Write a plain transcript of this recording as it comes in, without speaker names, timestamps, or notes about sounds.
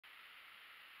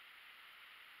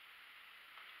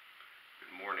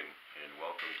morning and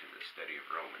welcome to the study of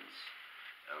Romans.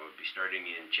 We'll be starting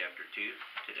in chapter 2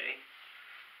 today.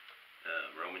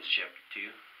 Romans chapter 2.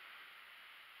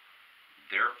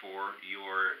 Therefore you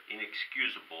are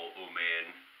inexcusable, O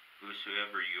man,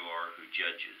 whosoever you are who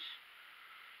judges.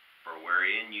 For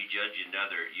wherein you judge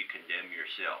another, you condemn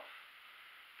yourself.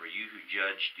 For you who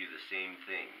judge do the same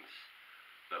things.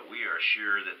 But we are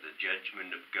sure that the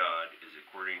judgment of God is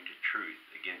according to truth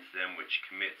against them which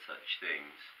commit such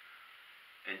things.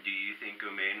 And do you think, O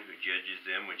man, who judges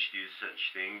them which do such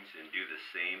things, and do the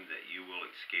same, that you will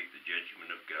escape the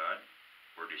judgment of God?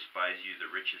 Or despise you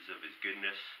the riches of his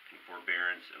goodness, and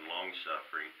forbearance, and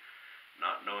longsuffering,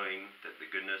 not knowing that the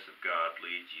goodness of God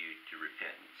leads you to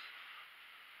repentance?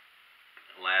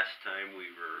 Last time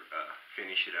we were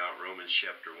finishing out Romans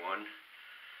chapter 1,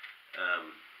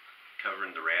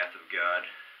 covering the wrath of God,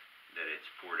 that it's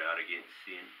poured out against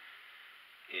sin.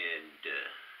 And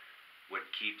what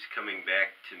keeps coming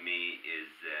back to me is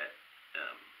that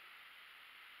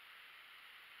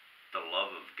the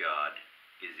love of God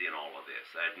is in all of this.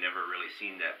 I'd never really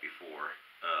seen that before.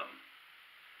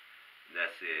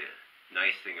 That's the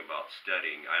nice thing about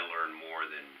studying. I learn more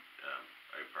than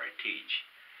I probably teach.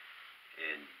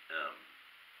 And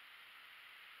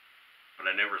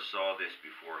but I never saw this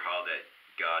before, how that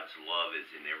God's love is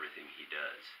in everything he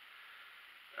does.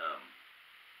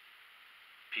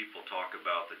 People talk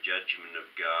about the judgment of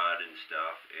God and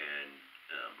stuff, and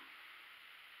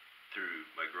through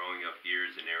my growing up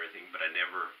years and everything, but I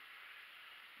never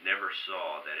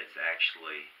saw that it's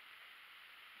actually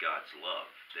God's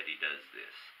love that he does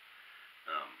this.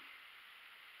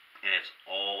 And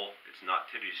it's not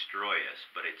to destroy us,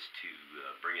 but it's to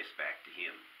bring us back to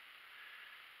him,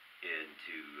 and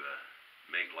to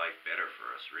make life better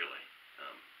for us, really.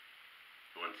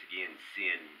 Once again,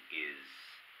 sin is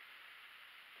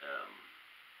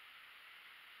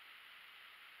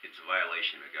it's a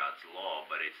violation of God's law,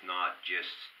 but it's not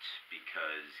just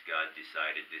because God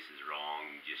decided this is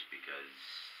wrong just because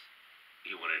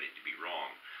he wanted it to be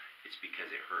wrong. It's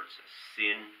because it hurts us.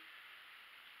 Sin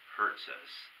hurts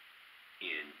us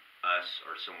in us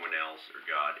or someone else or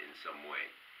God in some way.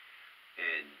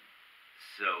 And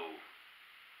so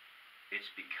it's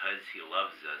because he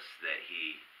loves us that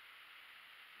he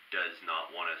does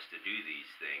not want us to do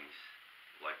these things.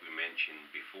 Like we mentioned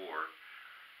before,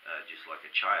 just like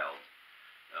a child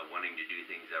wanting to do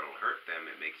things that will hurt them,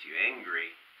 it makes you angry.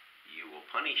 You will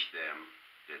punish them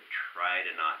to try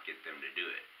to not get them to do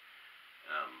it.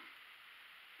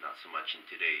 Not so much in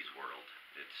today's world.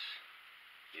 It's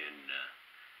in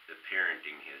the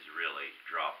parenting has really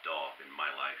dropped off in my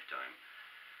lifetime.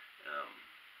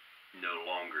 No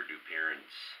longer do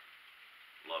parents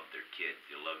love their kids.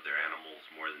 They love their animals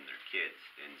more than their kids,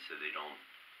 and so they don't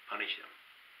punish them.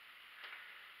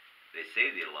 They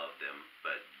say they love them,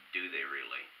 but do they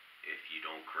really, if you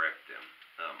don't correct them?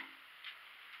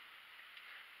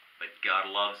 But God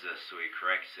loves us, so he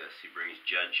corrects us. He brings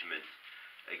judgment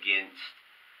against,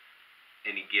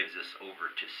 and he gives us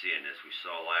over to sin, as we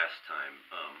saw last time.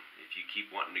 If you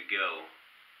keep wanting to go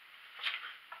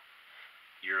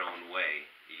your own way,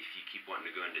 if you keep wanting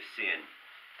to go into sin,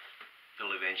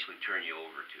 he'll eventually turn you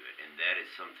over to it, and that is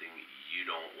something you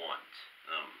don't want.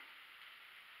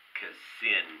 Because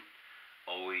sin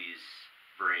always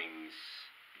brings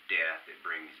death, it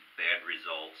brings bad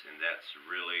results, and that's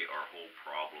really our whole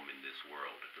problem in this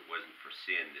world. If it wasn't for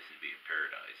sin, this would be a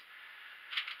paradise.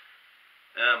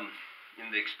 In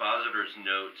the expositor's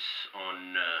notes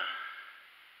on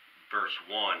verse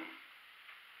 1,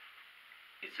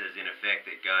 it says, in effect,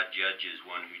 that God judges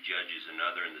one who judges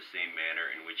another in the same manner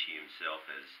in which he himself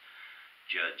has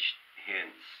judged,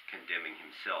 hence condemning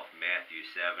himself. Matthew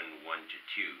 7, 1-2.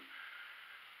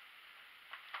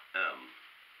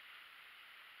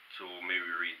 So maybe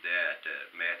read that,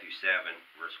 Matthew 7,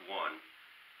 verse 1.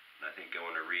 And I think I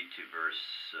want to read to verse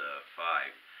 5.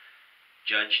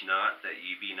 Judge not, that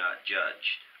ye be not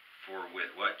judged. For with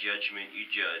what judgment you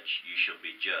judge, you shall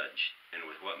be judged. And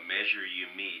with what measure you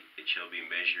mete, it shall be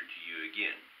measured to you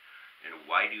again. And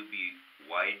why do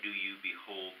you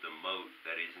behold the mote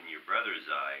that is in your brother's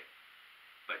eye,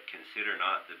 but consider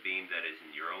not the beam that is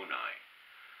in your own eye?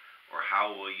 Or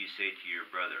how will you say to your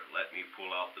brother, let me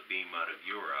pull out the beam out of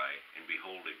your eye, and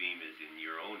behold, a beam is in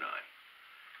your own eye?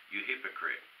 You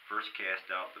hypocrite, first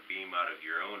cast out the beam out of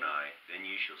your own eye, then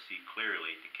you shall see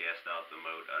clearly to cast out the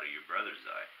mote out of your brother's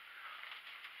eye.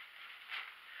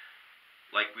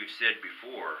 Like we've said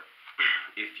before,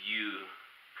 if you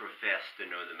profess to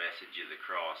know the message of the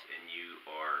cross and you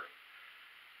are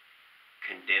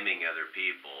condemning other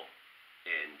people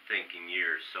and thinking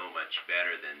you're so much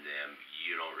better than them,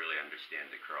 you don't really understand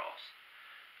the cross.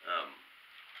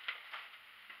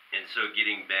 And so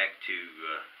getting back to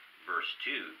verse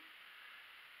 2,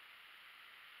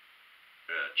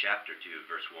 chapter 2,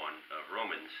 verse 1 of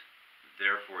Romans,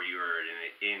 therefore you are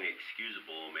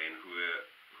inexcusable, O man,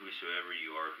 whosoever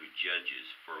you are who judges,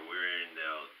 for wherein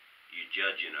thou you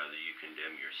judge another, you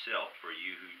condemn yourself, for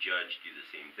you who judge do the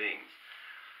same things.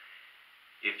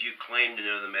 If you claim to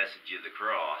know the message of the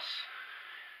cross,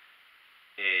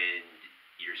 and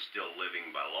you're still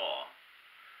living by law,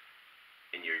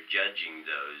 and you're judging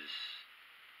those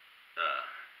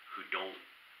who don't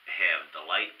have the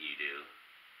light you do,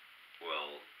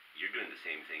 well, you're doing the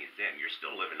same thing as them. You're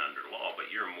still living under law, but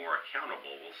you're more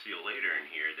accountable. We'll see later in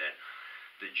here that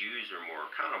the Jews are more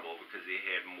accountable because they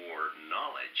had more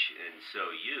knowledge. And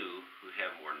so you, who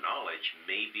have more knowledge,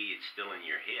 maybe it's still in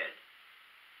your head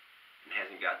and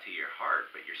hasn't got to your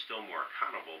heart, but you're still more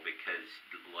accountable because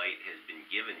the light has been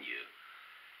given you.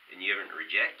 And you haven't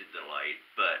rejected the light,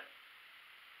 but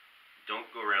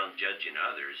don't go around judging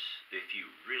others. If you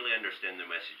really understand the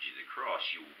message of the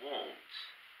cross, you won't,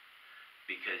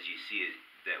 because you see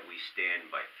that we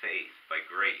stand by faith, by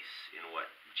grace, in what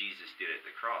Jesus did at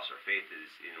the cross. Our faith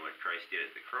is in what Christ did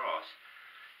at the cross,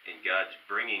 and God's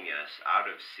bringing us out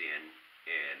of sin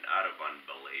and out of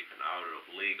unbelief and out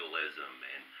of legalism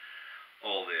and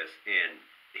all this, and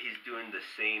He's doing the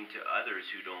same to others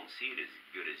who don't see it as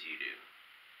good as you do.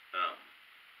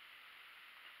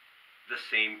 The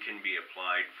same can be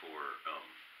applied for,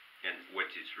 and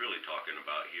what it's really talking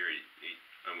about here,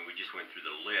 we just went through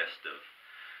the list of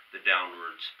the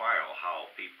downward spiral,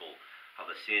 how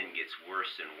the sin gets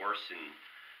worse and worse in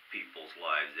people's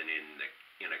lives, and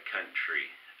in a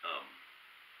country,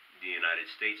 the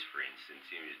United States, for instance,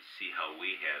 you see how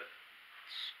we have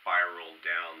spiraled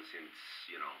down since,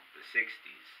 the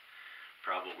 60s,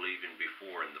 probably even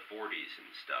before in the 40s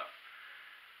and stuff,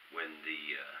 when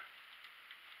the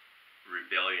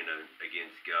rebellion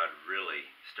against God really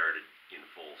started in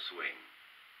full swing.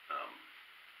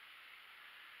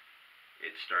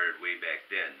 It started way back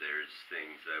then. There's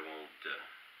things I won't,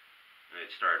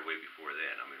 it started way before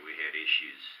then. We had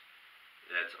issues.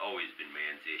 That's always been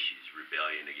man's issues,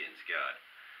 rebellion against God.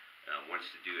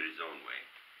 Wants to do it his own way.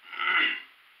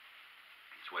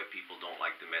 That's why people don't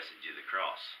like the message of the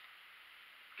cross.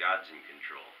 God's in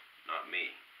control, not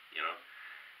me,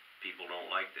 People don't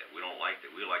like that. We don't like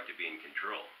that. We like to be in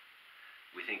control.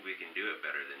 We think we can do it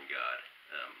better than God,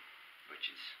 which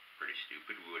is pretty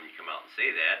stupid. We wouldn't come out and say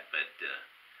that, but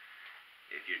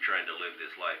if you're trying to live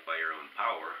this life by your own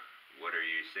power, what are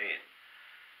you saying?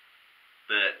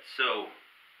 But so,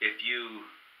 if you're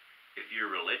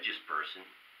a religious person,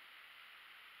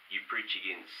 you preach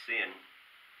against sin.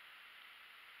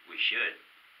 We should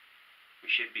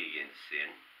be against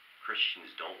sin.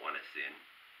 Christians don't want to sin.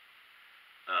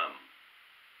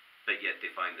 But yet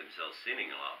they find themselves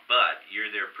sinning a lot. But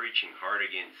you're there preaching hard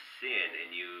against sin,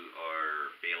 and you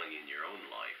are failing in your own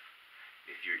life.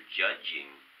 If you're judging,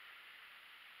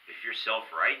 if you're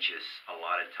self-righteous, a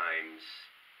lot of times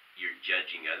you're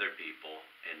judging other people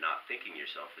and not thinking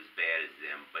yourself as bad as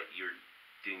them, but you're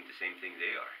doing the same thing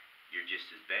they are. You're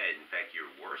just as bad. In fact, you're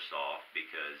worse off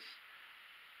because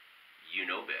you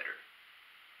know better.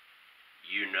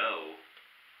 You know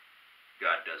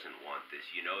God doesn't want this.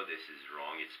 You know this is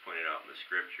wrong. It's pointed out in the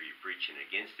scripture. You're preaching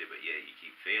against it, but yet you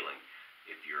keep failing.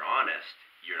 If you're honest,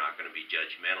 you're not going to be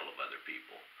judgmental of other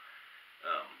people.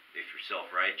 If you're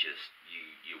self-righteous,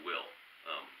 you will.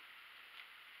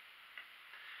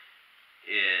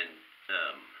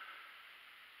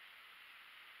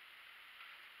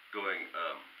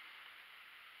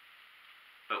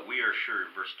 But we are sure,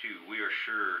 verse 2, we are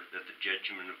sure that the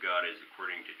judgment of God is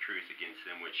according to truth against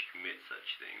them which commit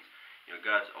such things.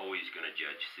 God's always going to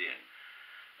judge sin.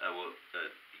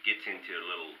 It gets into a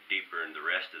little deeper in the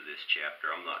rest of this chapter.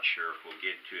 I'm not sure if we'll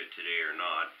get to it today or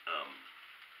not.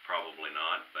 Probably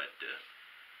not, but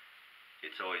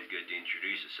it's always good to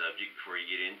introduce a subject before you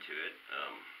get into it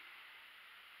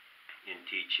in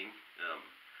teaching.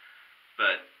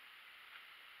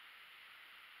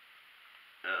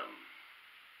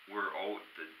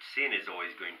 The sin is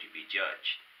always going to be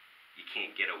judged. You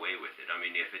can't get away with it.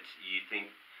 If you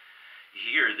think.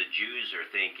 Here, the Jews are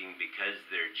thinking because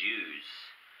they're Jews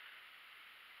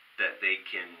that they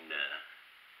can,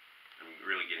 I'm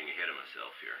really getting ahead of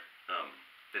myself here,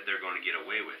 that they're going to get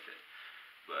away with it.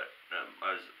 But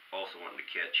I was also wanting to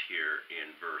catch here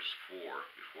in verse 4,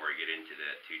 before I get into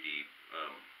that too deep.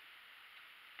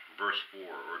 Verse 4,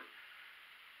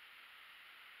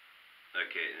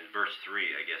 in verse 3,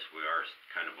 I guess we are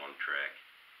kind of on track.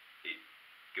 It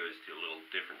goes to a little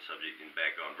different subject and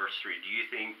back on. Verse 3, do you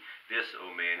think this,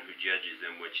 O man, who judges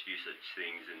them which do such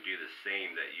things, and do the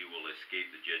same, that you will escape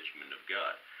the judgment of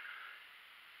God?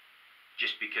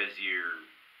 just because you're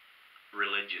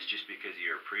religious, just because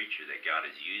you're a preacher that God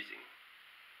is using.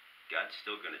 God's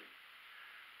still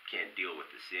can't deal with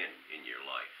the sin in your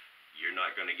life. You're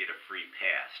not going to get a free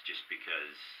pass just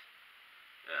because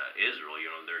Israel,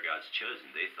 they're God's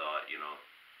chosen. They thought,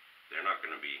 they're not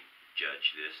going to be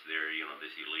judged this. They're,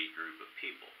 this elite group of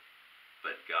people.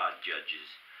 But God judges.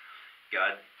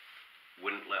 God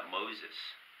wouldn't let Moses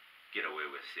get away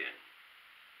with sin.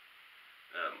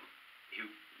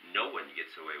 No one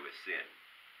gets away with sin.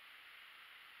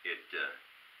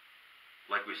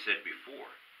 Like we said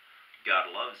before,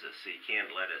 God loves us, so He can't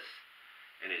let us,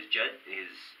 and His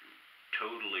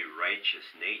totally righteous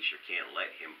nature can't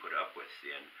let Him put up with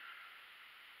sin.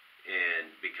 And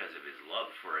because of His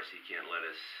love for us, He can't let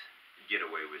us get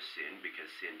away with sin, because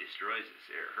sin destroys us.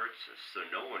 It hurts us. So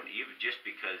no one, even just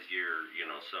because you're,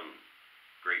 some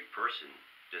great person,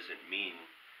 doesn't mean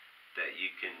that you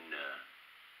can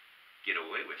get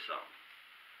away with something.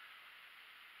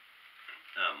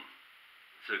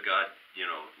 So God,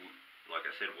 like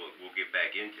I said, we'll get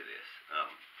back into this.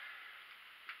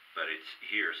 But it's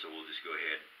here, so we'll just go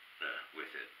ahead with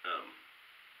it.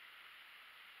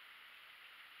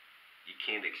 You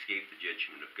can't escape the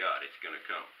judgment of God. It's going to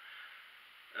come.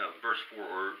 Verse 4,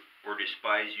 or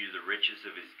despise you the riches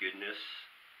of His goodness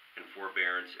and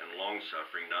forbearance and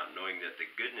long-suffering, not knowing that the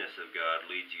goodness of God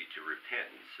leads you to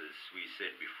repentance, as we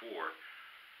said before.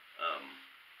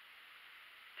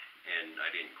 And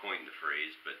I didn't coin the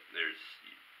phrase, but there's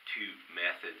two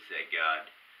methods that God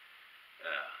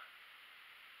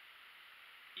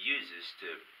uses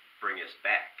to bring us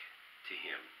back to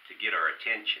Him, to get our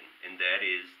attention, and that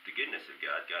is the goodness of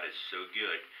God. God is so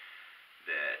good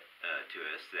that to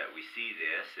us that we see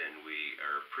this and we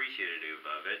are appreciative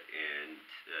of it, and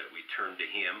we turn to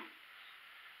Him.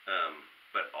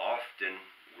 But often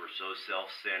we're so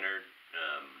self-centered,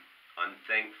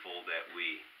 unthankful that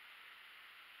we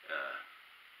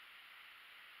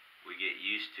get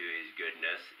used to His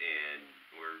goodness, and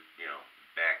we're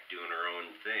back doing our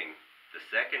own thing. The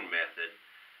second method,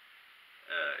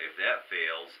 if that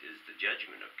fails, is the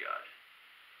judgment of God.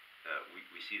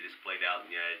 We see this played out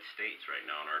in the United States right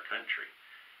now in our country.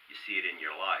 You see it in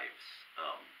your lives.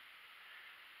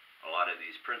 A lot of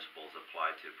these principles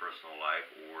apply to personal life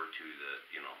or to the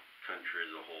country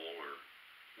as a whole, or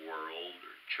world,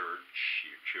 or church,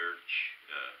 your church,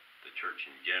 the church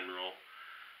in general.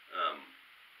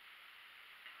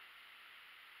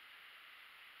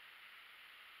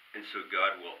 And so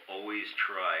God will always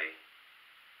try,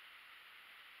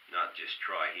 not just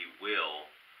try, He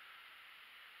will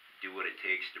do what it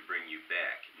takes to bring you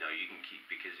back. Now you can keep,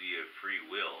 because you have free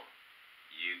will,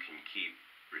 you can keep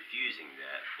refusing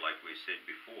that. Like we said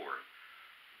before,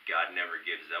 God never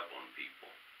gives up on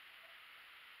people.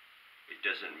 It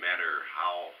doesn't matter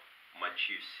how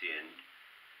much you've sinned,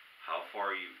 how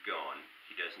far you've gone,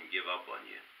 He doesn't give up on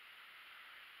you.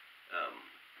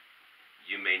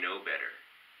 You may know better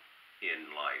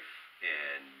in life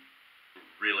and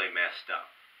really messed up,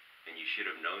 and you should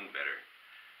have known better,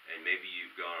 and maybe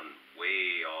you've gone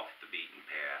way off the beaten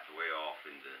path, way off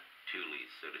in the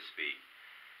tulies, so to speak,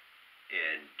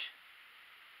 and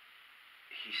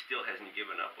He still hasn't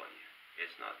given up on you.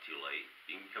 It's not too late.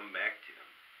 You can come back to Him.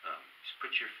 Just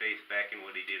put your faith back in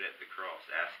what He did at the cross.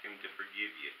 Ask Him to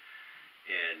forgive you,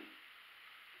 and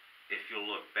if you'll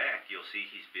look back, you'll see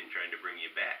He's been trying to bring you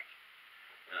back.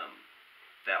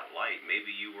 That light, maybe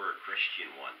you were a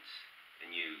Christian once and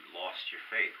you lost your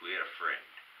faith. We had a friend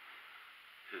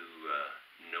who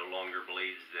no longer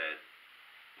believes that,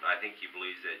 I think he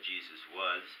believes that Jesus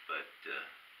was, but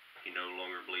he no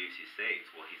longer believes He saves.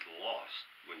 Well, he's lost.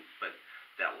 But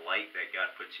that light that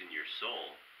God puts in your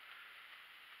soul,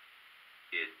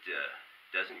 it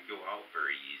doesn't go out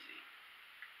very easy.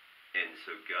 And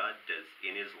so God does,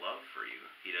 in His love for you,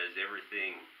 He does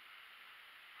everything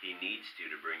He needs to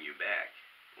bring you back.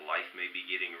 Life may be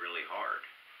getting really hard.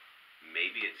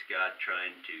 Maybe it's God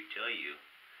trying to tell you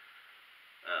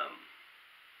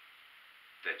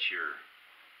that you're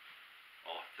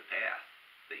off the path,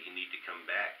 that you need to come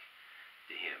back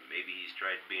to Him. Maybe He's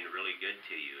tried being really good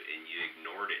to you and you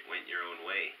ignored it, went your own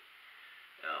way.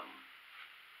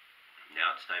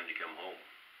 Now it's time to come home,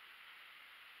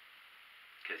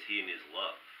 because He in His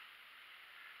love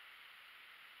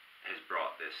has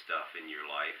brought this stuff in your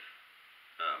life,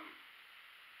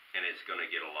 and it's going to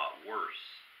get a lot worse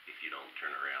if you don't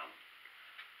turn around.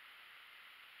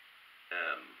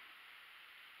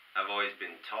 I've always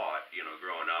been taught,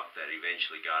 growing up, that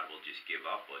eventually God will just give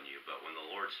up on you, but when the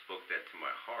Lord spoke that to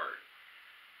my heart,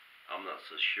 I'm not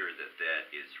so sure that that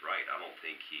is right. I don't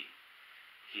think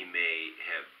He may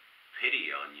have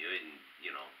pity on you and,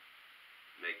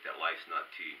 make that life's not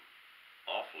too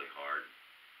awfully hard.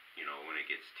 You know, when it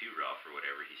gets too rough or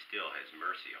whatever, he still has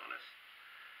mercy on us.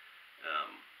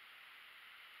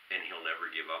 And he'll never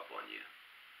give up on you.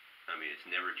 I mean, it's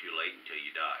never too late until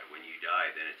you die. When you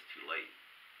die, then it's too late.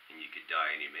 And you could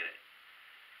die any minute.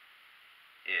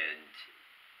 And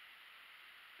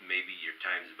maybe your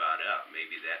time's about up.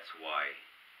 Maybe that's why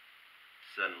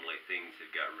suddenly things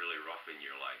have got really rough in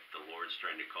your life. The Lord's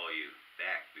trying to call you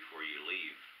back before you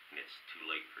leave, and it's too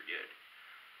late for good.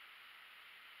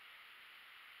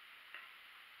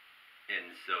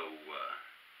 And so,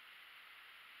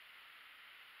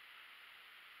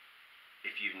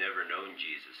 if you've never known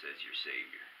Jesus as your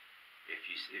Savior,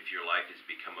 if your life has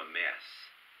become a mess,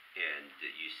 and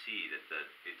you see that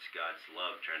it's God's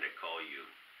love trying to call you,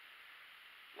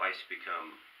 life's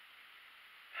become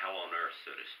hell on earth,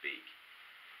 so to speak.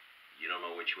 You don't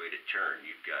know which way to turn.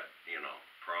 You've got,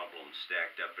 problems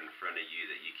stacked up in front of you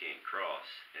that you can't cross,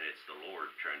 and it's the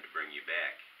Lord trying to bring you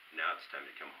back. Now it's time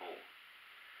to come home.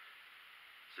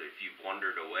 So if you've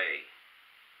wandered away,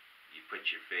 you put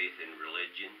your faith in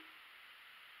religion,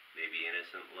 maybe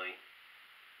innocently,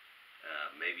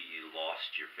 maybe you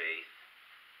lost your faith.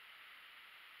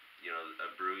 A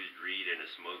bruised reed and a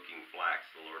smoking flax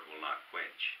the Lord will not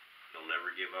quench. He'll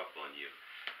never give up on you.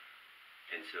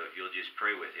 And so if you'll just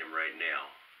pray with him right now,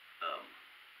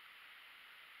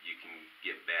 you can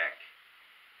get back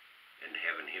and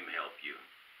having him help you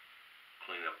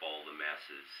clean up all the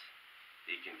messes.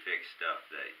 He can fix stuff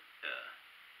that,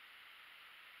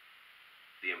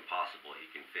 the impossible he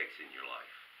can fix in your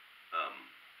life.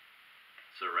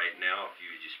 So right now, if you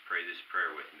would just pray this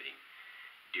prayer with me.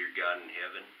 Dear God in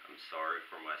heaven, I'm sorry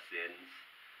for my sins.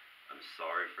 I'm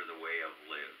sorry for the way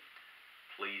I've lived.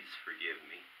 Please forgive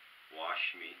me.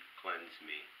 Wash me, cleanse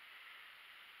me.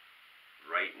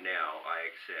 Right now, I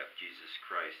accept Jesus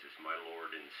Christ as my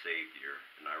Lord and Savior,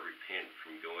 and I repent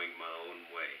from going my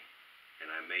own way, and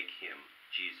I make him,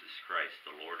 Jesus Christ,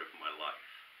 the Lord of my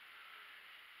life.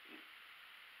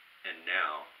 And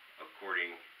now,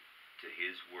 according to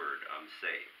his word, I'm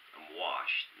saved, I'm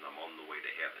washed, and I'm on the way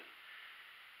to heaven.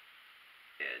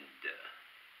 And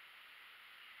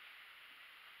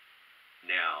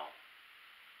now,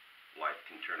 life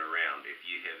can turn around. If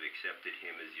you have accepted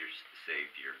him as your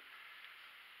Savior,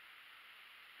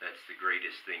 that's the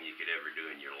greatest thing you could ever do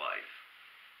in your life.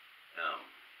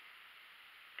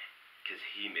 Because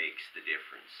he makes the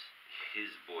difference. His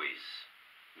voice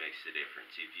makes the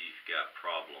difference. If you've got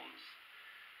problems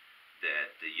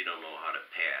that you don't know how to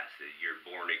pass, that you're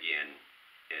born again,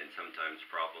 and sometimes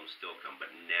problems still come, but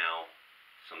now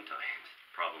sometimes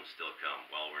problems still come.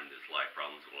 While we're in this life,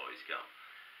 problems will always come.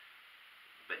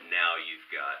 But now you've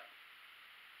got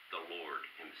the Lord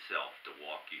himself to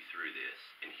walk you through this,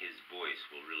 and his voice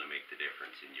will really make the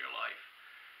difference in your life.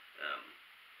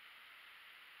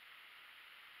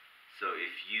 So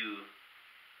if you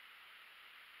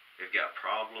have got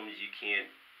problems you can't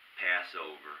pass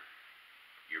over,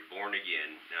 you're born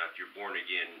again. Now if you're born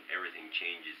again, everything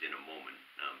changes in a moment.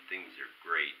 Things are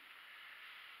great,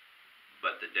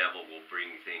 but the devil will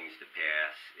bring things to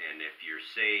pass. And if you're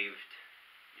saved,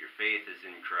 your faith is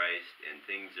in Christ, and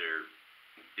things are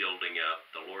building up,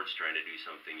 the Lord's trying to do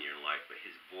something in your life, but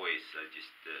his voice, I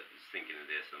just was thinking of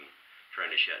this, I'm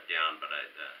trying to shut down, but I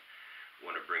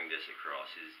want to bring this across.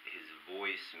 His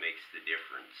voice makes the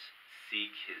difference.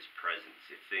 Seek his presence.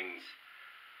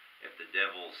 If the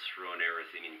devil's throwing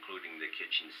everything, including the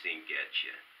kitchen sink at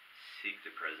you, seek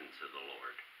the presence of the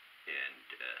Lord, and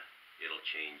it'll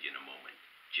change in a moment.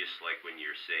 Just like when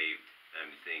you're saved,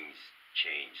 things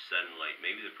change suddenly.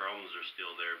 Maybe the problems are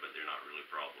still there, but they're not really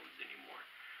problems anymore.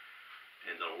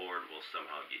 And the Lord will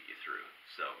somehow get you through.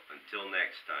 So until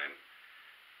next time,